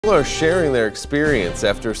People are sharing their experience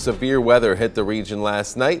after severe weather hit the region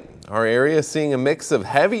last night. Our area is seeing a mix of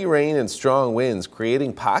heavy rain and strong winds,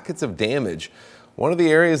 creating pockets of damage. One of the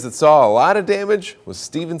areas that saw a lot of damage was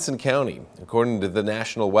Stevenson County. According to the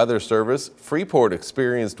National Weather Service, Freeport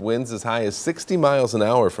experienced winds as high as 60 miles an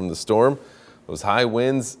hour from the storm. Those high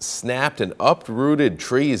winds snapped and uprooted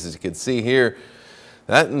trees, as you can see here.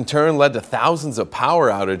 That in turn led to thousands of power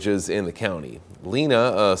outages in the county.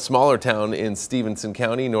 Lena, a smaller town in Stevenson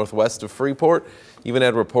County, northwest of Freeport, even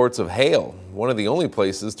had reports of hail, one of the only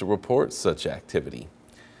places to report such activity.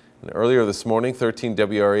 And earlier this morning, 13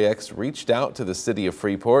 WREX reached out to the city of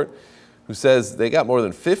Freeport, who says they got more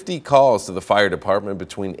than 50 calls to the fire department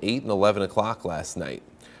between 8 and 11 o'clock last night.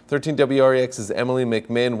 13 WREX's Emily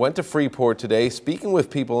McMinn went to Freeport today, speaking with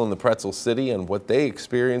people in the Pretzel City on what they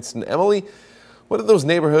experienced. And Emily, what do those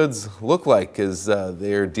neighborhoods look like as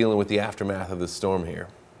they're dealing with the aftermath of this storm here?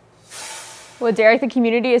 Well, Derek, the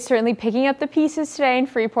community is certainly picking up the pieces today in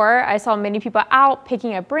Freeport. I saw many people out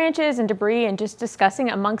picking up branches and debris and just discussing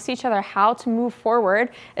amongst each other how to move forward,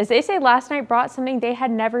 as they say last night brought something they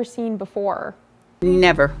had never seen before.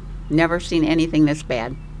 Never seen anything this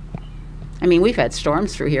bad. I mean, we've had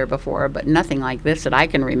storms through here before, but nothing like this that I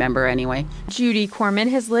can remember anyway. Judy Corman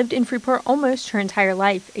has lived in Freeport almost her entire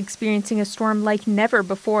life, experiencing a storm like never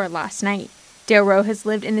before last night. Dale Rowe has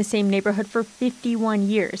lived in the same neighborhood for 51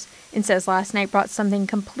 years and says last night brought something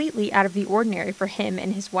completely out of the ordinary for him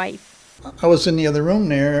and his wife. I was in the other room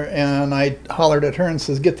there and I hollered at her and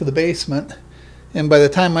says, "Get to the basement." And by the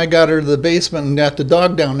time I got her to the basement and got the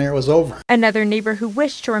dog down there, it was over. Another neighbor who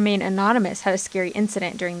wished to remain anonymous had a scary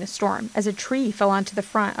incident during the storm as a tree fell onto the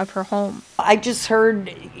front of her home. I just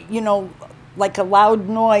heard, like a loud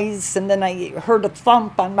noise, and then I heard a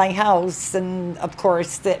thump on my house, and of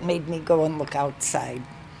course that made me go and look outside.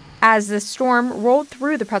 As the storm rolled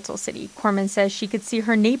through the Pretzel City, Corman says she could see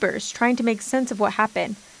her neighbors trying to make sense of what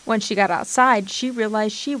happened. When she got outside, she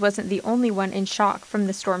realized she wasn't the only one in shock from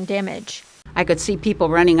the storm damage. I could see people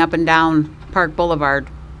running up and down Park Boulevard,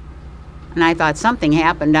 and I thought something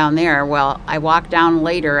happened down there. Well, I walked down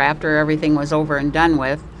later after everything was over and done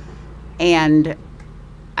with, and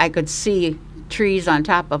I could see trees on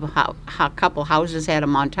top of a couple houses had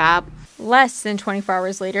them on top. Less than 24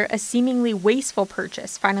 hours later, a seemingly wasteful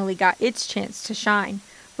purchase finally got its chance to shine.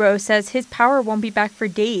 Rose says his power won't be back for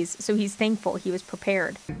days, so he's thankful he was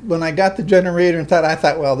prepared. When I got the generator and I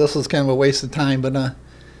thought, well, this was kind of a waste of time, but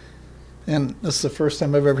and this is the first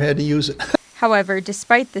time I've ever had to use it. However,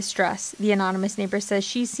 despite the stress, the anonymous neighbor says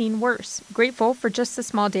she's seen worse, grateful for just the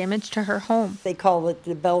small damage to her home. They call it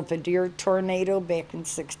the Belvedere tornado back in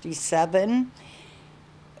 '67,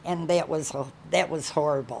 and that was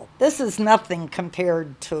horrible. This is nothing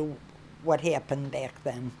compared to what happened back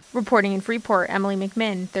then. Reporting in Freeport, Emily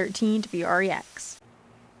McMinn, 13 WREX.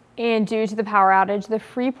 And due to the power outage, the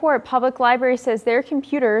Freeport Public Library says their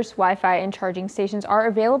computers, Wi-Fi, and charging stations are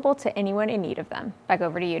available to anyone in need of them. Back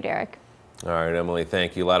over to you, Derek. All right, Emily,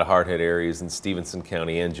 thank you. A lot of hard-hit areas in Stevenson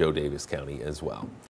County and Joe Davis County as well.